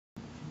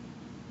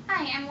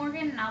Hi, I'm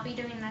Morgan, and I'll be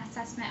doing an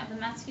assessment of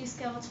the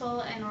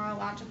musculoskeletal and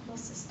neurological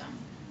system.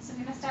 So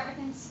I'm going to start with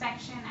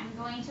inspection. I'm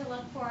going to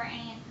look for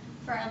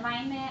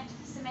alignment,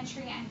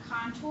 symmetry, and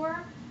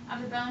contour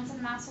of the bones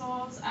and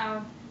muscles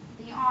of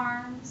the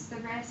arms, the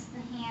wrists,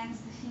 the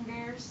hands, the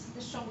fingers,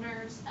 the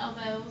shoulders,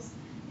 elbows,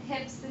 the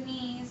hips, the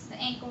knees, the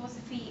ankles,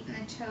 the feet,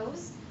 and the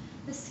toes.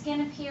 The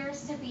skin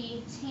appears to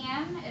be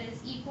tan. It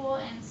is equal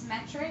and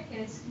symmetric. It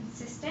is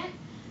consistent.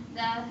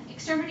 The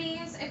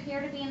extremities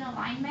appear to be in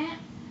alignment.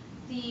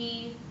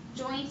 The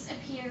joints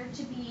appear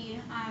to be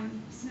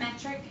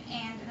symmetric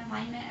and in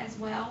alignment as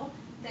well.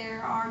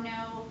 There are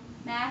no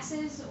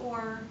masses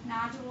or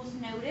nodules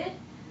noted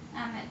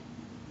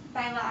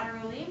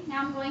bilaterally.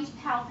 Now I'm going to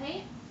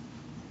palpate.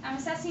 I'm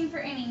assessing for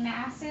any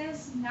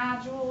masses,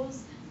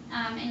 nodules,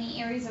 any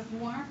areas of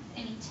warmth,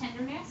 any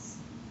tenderness.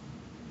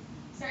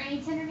 Is there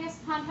any tenderness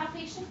upon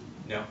palpation?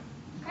 No.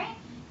 Okay.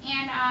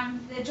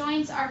 And the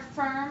joints are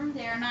firm,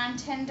 they are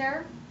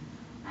non-tender,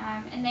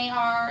 and they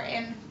are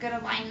in good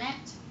alignment.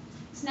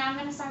 So now I'm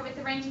going to start with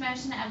the range of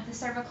motion of the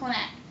cervical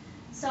neck.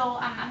 So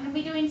I'm going to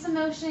be doing some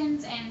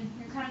motions, and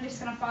you're kind of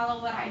just going to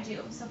follow what I do.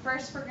 So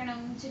first we're going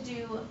to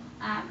do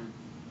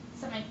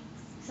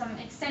some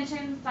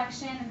extension,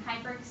 flexion, and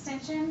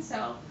hyperextension.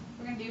 So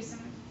we're going to do some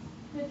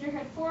lift your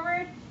head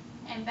forward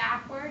and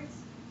backwards.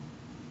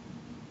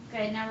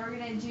 Good. Now we're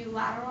going to do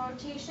lateral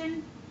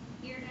rotation,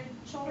 ear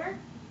to shoulder.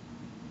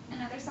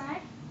 Another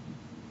side.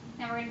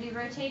 Now we're going to do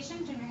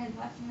rotation, turn your head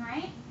left and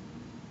right.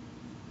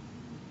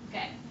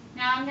 Good.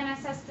 Now I'm going to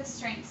assess the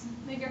strength.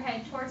 Move your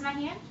head towards my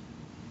hand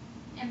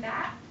and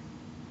back.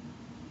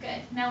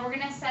 Good. Now we're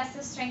going to assess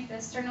the strength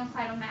of the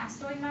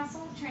sternocleidomastoid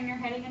muscle. Turn your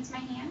head against my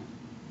hand.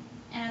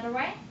 Another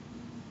way.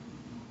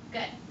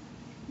 Good.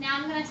 Now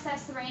I'm going to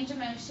assess the range of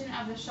motion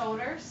of the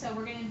shoulders. So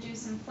we're going to do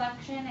some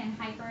flexion and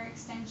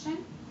hyperextension.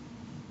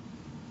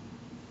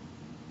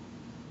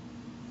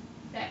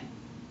 Good.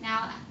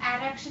 Now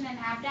adduction and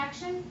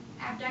abduction.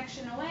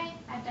 Abduction away,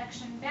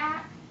 abduction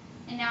back.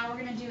 And now we're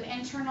going to do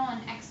internal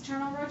and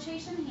external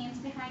rotation. Hands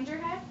behind your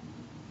head,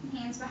 and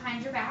hands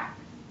behind your back.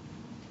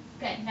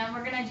 Good. Now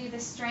we're going to do the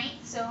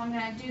strength. So I'm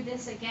going to do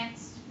this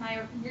against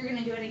you're going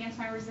to do it against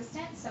my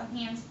resistance. So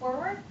hands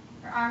forward,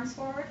 or arms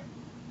forward,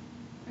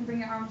 and bring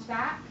your arms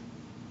back.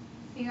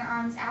 Bring your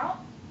arms out,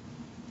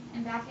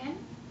 and back in.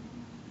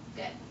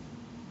 Good.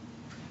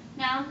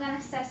 Now I'm going to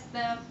assess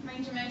the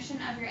range of motion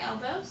of your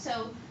elbow.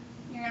 So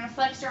you're going to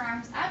flex your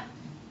arms up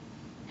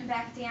and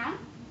back down,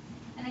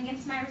 and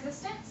against my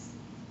resistance.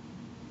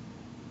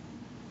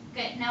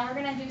 Good. Now we're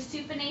going to do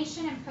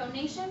supination and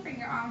pronation. Bring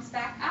your arms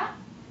back up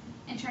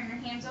and turn your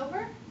hands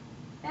over,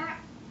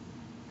 back.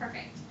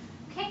 Perfect.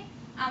 Okay.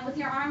 With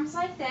your arms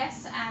like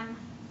this, I'm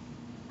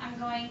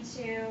going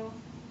to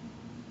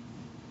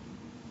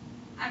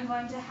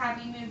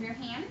have you move your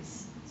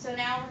hands. So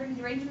now we're going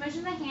to do range of motion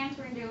of the hands.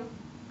 We're going to do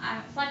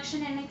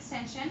flexion and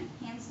extension.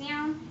 Hands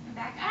down and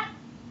back up.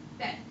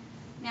 Good.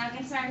 Now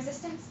against my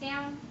resistance,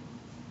 down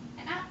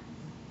and up.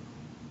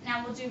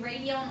 Now we'll do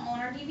radial and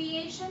ulnar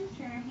deviation.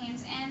 Turn your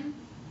hands in.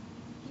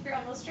 Keep your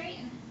elbows straight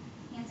and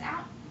hands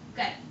out.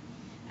 Good.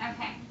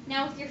 Okay.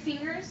 Now with your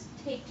fingers,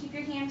 keep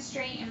your hands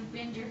straight and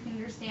bend your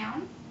fingers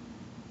down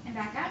and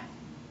back up.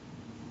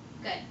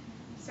 Good.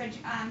 So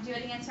do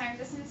it against my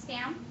resistance,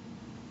 down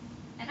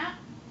and up.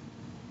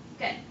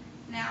 Good.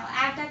 Now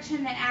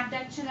abduction and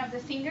abduction of the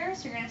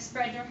fingers. You're going to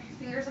spread your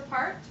fingers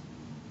apart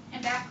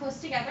and back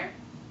close together.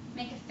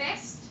 Make a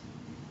fist.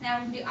 Now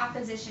we're going to do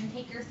opposition.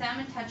 Take your thumb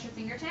and touch your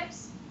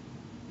fingertips.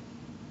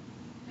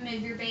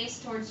 Move your base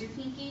towards your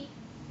pinky,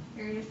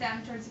 or your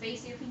thumb towards the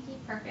base of your pinky.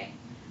 Perfect.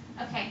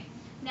 Okay.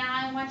 Now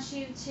I want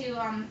you to,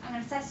 I'm going to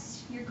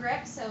assess your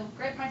grip. So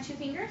grip my two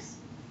fingers.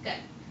 Good.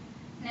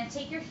 Now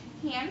take your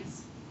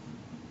hands.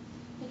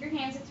 Take your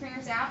hands with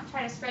fingers out.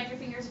 Try to spread your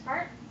fingers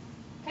apart.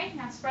 Okay.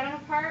 Now spread them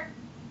apart.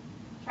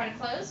 Try to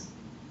close.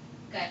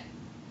 Good.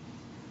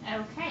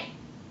 Okay.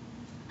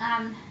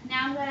 Now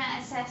I'm going to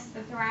assess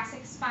the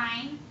thoracic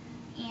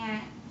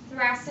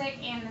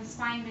and the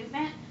spine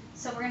movement.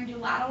 So we're going to do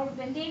lateral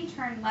bending,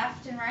 turn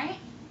left and right.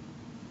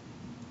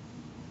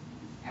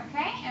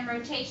 Okay, and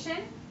rotation.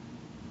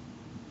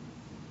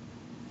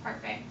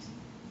 Perfect.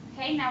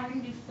 Okay, now we're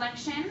going to do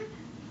flexion,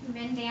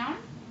 bend down,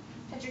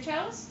 touch your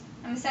toes.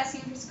 I'm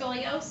assessing for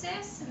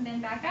scoliosis and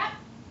bend back up.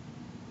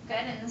 Good,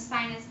 and the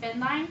spine is bend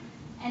line.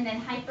 And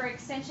then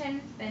hyperextension,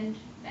 bend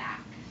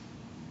back.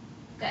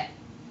 Good.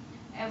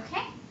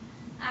 Okay.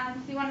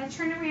 If you want to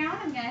turn around,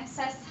 I'm going to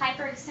assess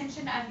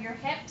hyperextension of your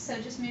hips. So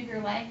just move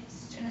your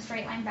legs in a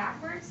straight line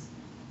backwards.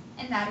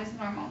 And that is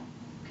normal.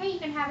 Okay, you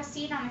can have a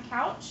seat on the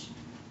couch.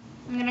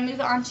 I'm going to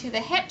move on to the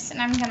hips, and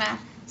I'm going to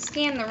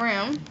scan the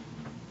room.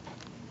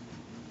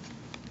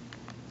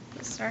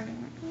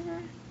 Starting right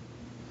here.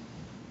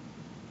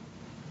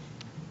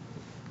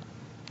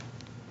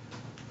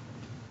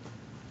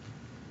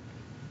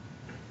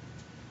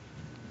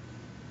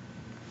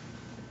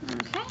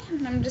 Okay,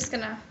 and I'm just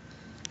going to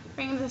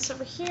bring this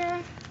over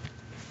here.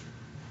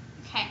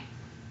 Okay,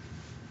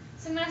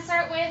 so I'm going to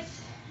start with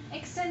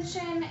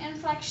extension and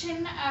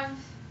flexion of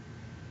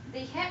the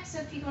hip. So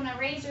if you want to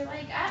raise your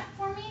leg up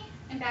for me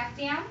and back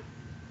down,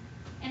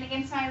 and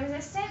against my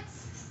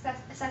resistance,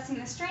 assessing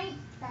the strength,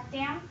 back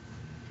down.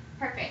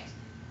 Perfect.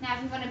 Now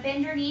if you want to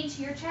bend your knee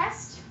to your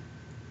chest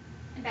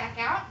and back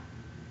out.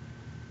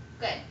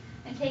 Good.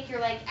 And take your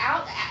leg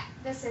out.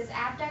 This is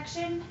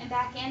abduction, and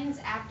back in is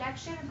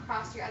abduction, and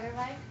cross your other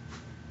leg.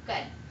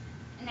 Good.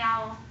 And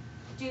now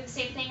do the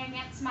same thing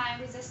against my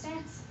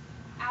resistance.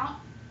 Out,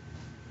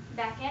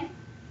 back in.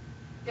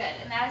 Good.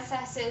 And that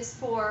assesses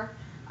for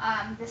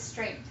the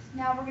strength.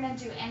 Now we're going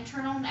to do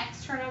internal and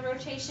external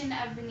rotation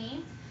of the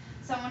knee.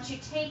 So I want you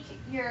to take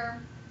your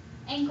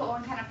ankle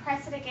and kind of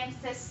press it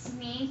against this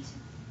knee,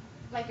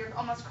 like you're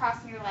almost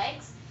crossing your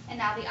legs. And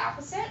now the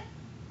opposite,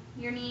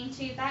 your knee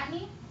to that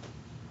knee.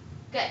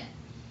 Good.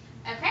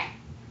 Okay.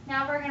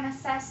 Now we're going to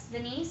assess the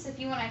knee. So if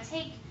you want to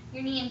take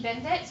your knee and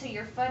bend it so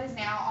your foot is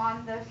now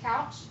on the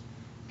couch.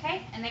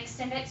 Okay. And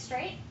extend it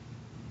straight.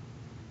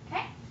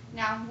 Okay.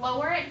 Now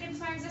lower it against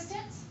my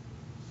resistance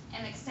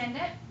and extend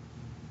it.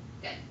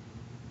 Good.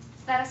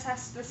 So that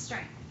assesses the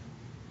strength.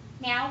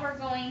 Now we're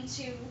going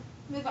to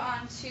move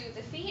on to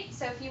the feet.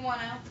 So if you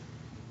want to,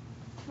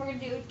 we're going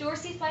to do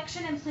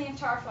dorsiflexion and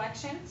plantar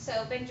flexion.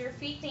 So bend your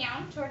feet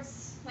down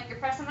towards, like you're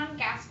pressing on the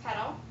gas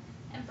pedal,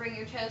 and bring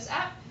your toes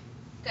up.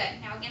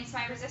 Good. Now against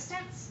my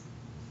resistance,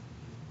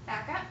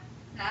 back up.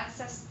 Now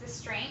assess the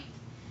strength.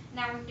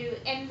 Now we're going to do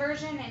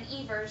inversion and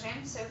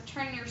eversion. So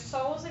turn your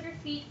soles of your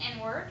feet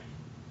inward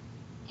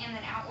and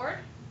then outward.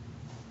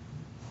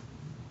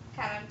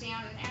 Kind of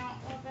down and out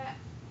a little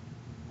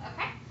bit.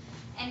 Okay.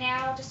 And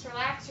now just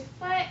relax your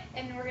foot,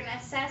 and we're going to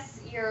assess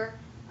your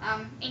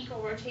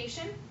ankle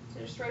rotation. So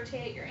just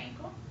rotate your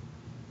ankle.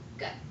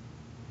 Good.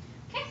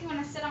 Okay, if you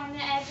want to sit on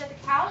the edge of the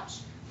couch,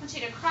 I want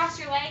you to cross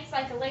your legs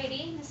like a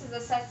lady. This is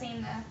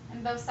assessing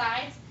on both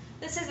sides.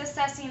 This is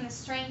assessing the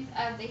strength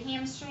of the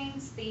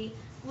hamstrings, the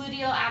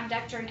gluteal,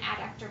 abductor, and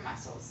adductor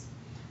muscles.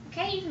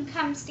 Okay, you can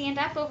come stand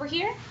up over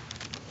here.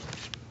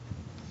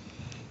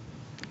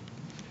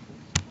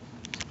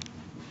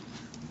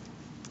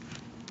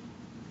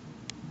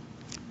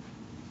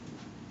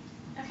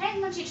 Okay, I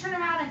want you to turn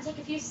around and take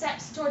a few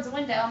steps towards the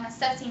window. I'm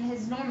assessing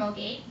his normal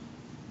gait.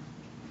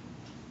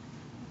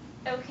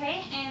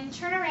 Okay, and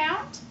turn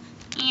around.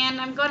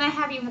 And I'm going to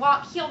have you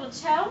walk heel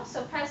to toe.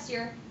 So press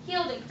your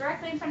heel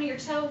directly in front of your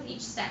toe with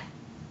each step.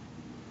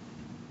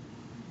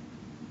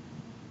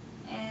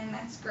 And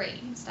that's great.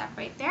 You can stop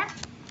right there.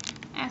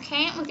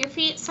 Okay, with your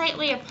feet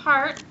slightly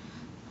apart,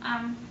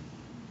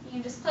 you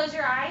can just close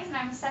your eyes, and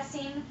I'm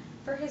assessing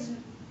for his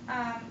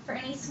for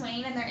any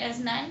swing, and there is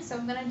none. So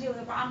I'm going to do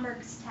the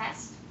Romberg's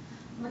test,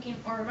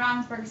 or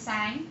Romberg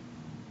sign,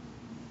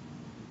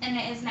 and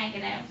it is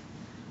negative.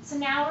 So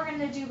now we're going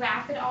to do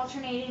rapid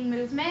alternating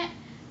movement.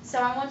 So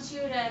I want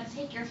you to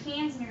take your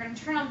hands, and you're going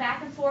to turn them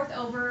back and forth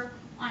over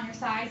on your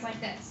thighs like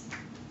this.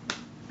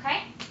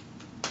 Okay?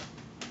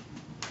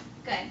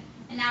 Good.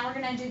 And now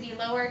we're going to do the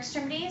lower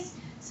extremities.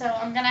 So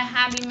I'm going to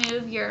have you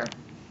move your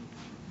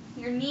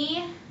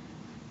knee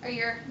or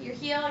your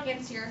heel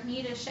against your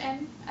knee to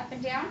shin, up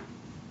and down.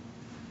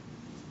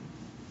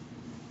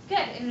 Good.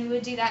 And we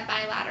would do that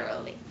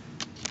bilaterally.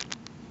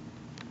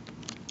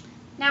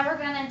 Now we're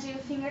going to do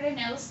finger to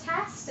nose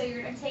test. So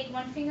you're going to take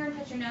one finger and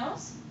touch your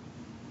nose.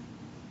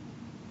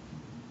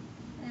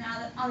 And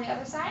now on the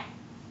other side.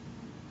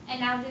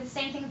 And now do the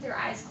same thing with your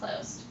eyes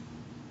closed.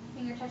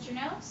 Finger touch your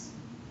nose.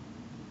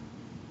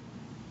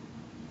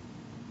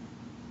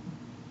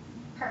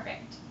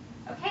 Perfect.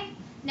 Okay.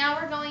 Now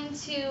we're going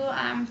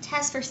to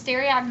test for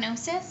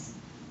stereognosis.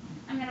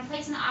 I'm going to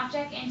place an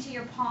object into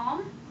your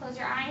palm. Close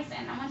your eyes,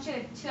 and I want you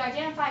to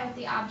identify what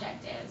the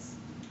object is.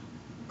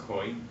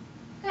 Coin.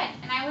 Good.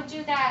 And I would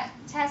do that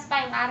test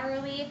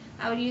bilaterally.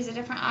 I would use a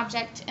different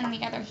object in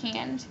the other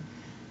hand.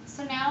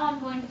 So now I'm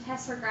going to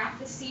test for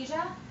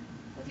graphesthesia.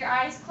 With your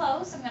eyes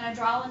closed, I'm going to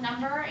draw a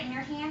number in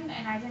your hand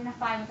and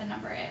identify what the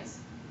number is.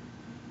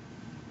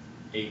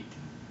 8.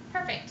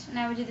 Perfect. And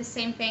I would do the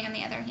same thing on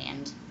the other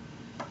hand.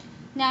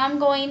 Now I'm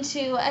going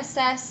to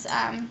assess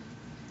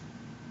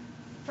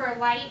for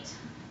light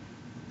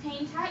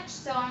pain touch.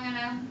 So I'm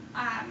going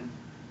to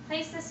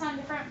place this on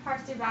different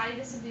parts of your body.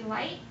 This would be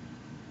light,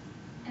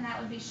 and that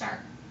would be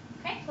sharp.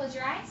 Okay, close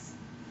your eyes.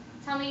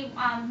 Tell me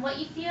what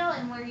you feel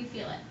and where you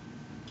feel it.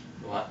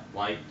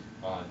 Light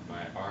on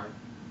my arm,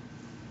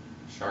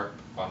 sharp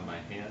on my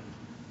hand.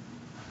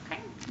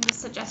 Okay, I'm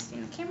just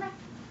adjusting the camera.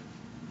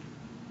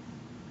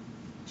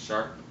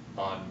 Sharp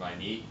on my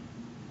knee,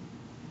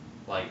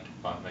 light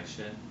on my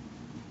shin.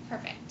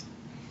 Perfect.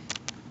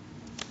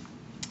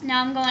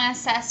 Now I'm going to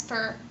assess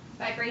for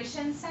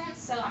vibration sense.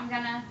 So I'm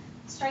going to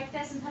strike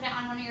this and put it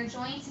on one of your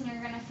joints, and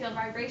you're going to feel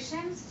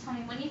vibrations. Tell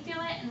me when you feel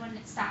it and when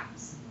it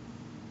stops.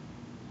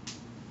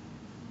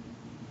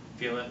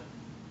 Feel it,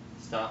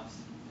 stops.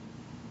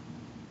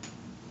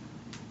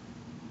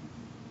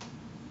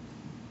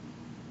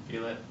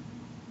 Feel it,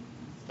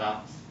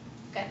 stops.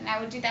 Good, and I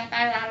would do that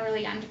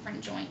bilaterally on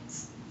different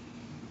joints.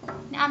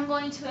 Now I'm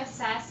going to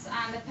assess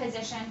the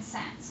position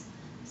sense.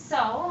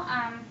 So,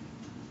 let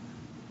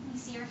me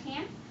see your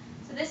hand.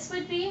 So this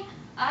would be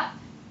up,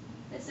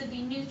 This would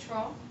be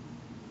neutral,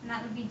 and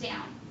that would be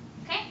down.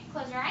 Okay,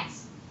 close your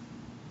eyes.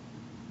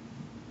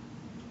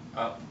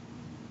 Up.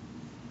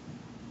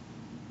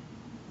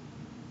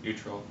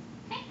 Neutral.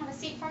 Okay, have a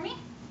seat for me.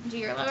 Do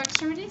your lower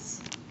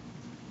extremities.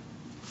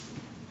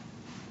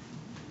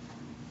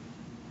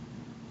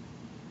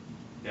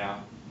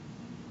 Down.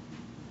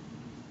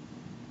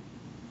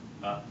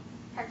 Up.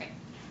 Perfect.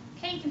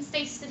 Okay, you can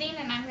stay sitting,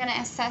 and I'm going to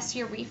assess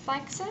your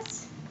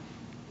reflexes.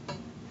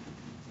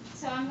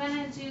 So I'm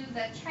going to do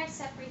the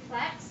tricep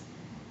reflex.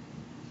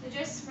 So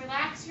just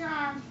relax your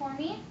arm for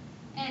me,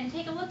 and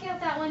take a look out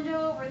that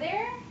window over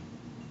there.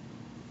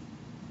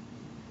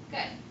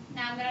 Good.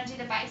 Now I'm going to do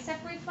the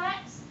bicep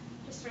reflex.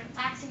 Just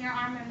relaxing your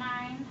arm in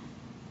 9.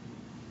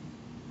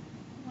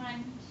 1,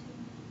 2.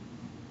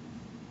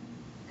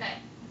 Good.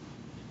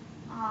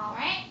 All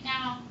right.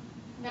 Now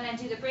I'm going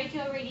to do the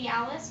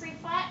brachioradialis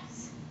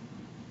reflex.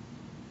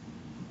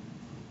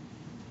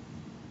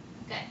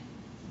 Good.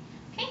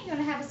 Okay, you want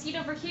to have a seat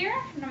over here,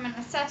 and I'm going to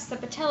assess the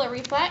patellar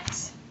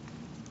reflex.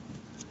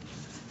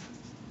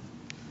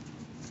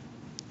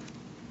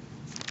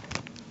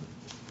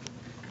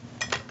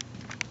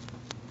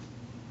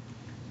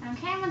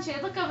 Okay, I want you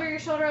to look over your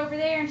shoulder over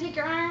there and take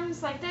your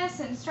arms like this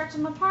and stretch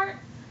them apart.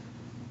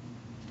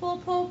 Pull,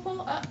 pull,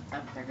 pull. Up,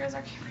 up, there goes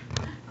our camera.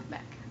 Come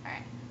back. All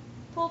right.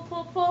 Pull,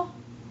 pull, pull.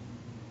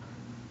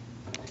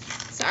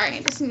 Sorry,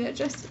 I just need to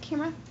adjust the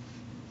camera.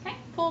 Okay,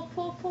 pull,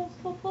 pull, pull,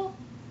 pull, pull.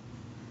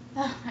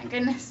 Oh my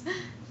goodness,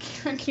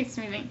 camera keeps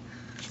moving.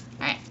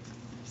 All right,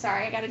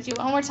 sorry, I gotta do it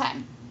one more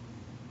time.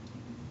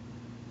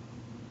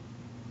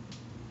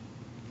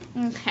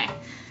 Okay,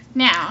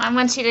 now I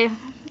want you to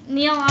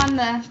kneel on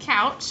the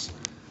couch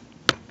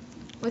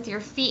with your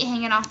feet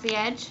hanging off the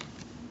edge.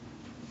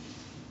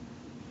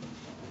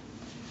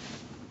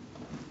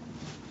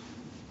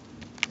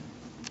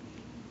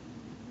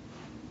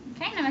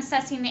 Okay, and I'm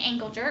assessing the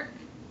ankle jerk.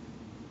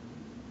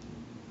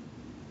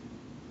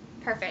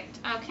 Perfect.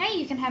 Okay,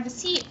 you can have a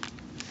seat.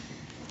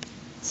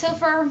 So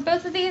for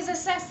both of these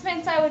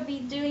assessments, I would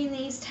be doing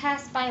these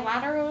tests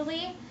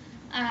bilaterally.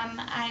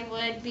 I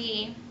would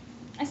be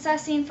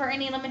assessing for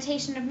any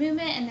limitation of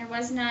movement, and there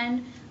was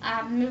none.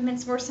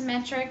 Movements were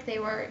symmetric. They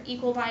were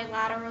equal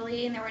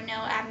bilaterally, and there were no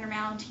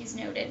abnormalities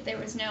noted. There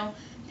was no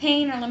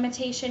pain or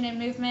limitation in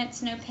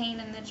movements, no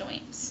pain in the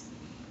joints.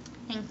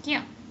 Thank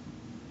you.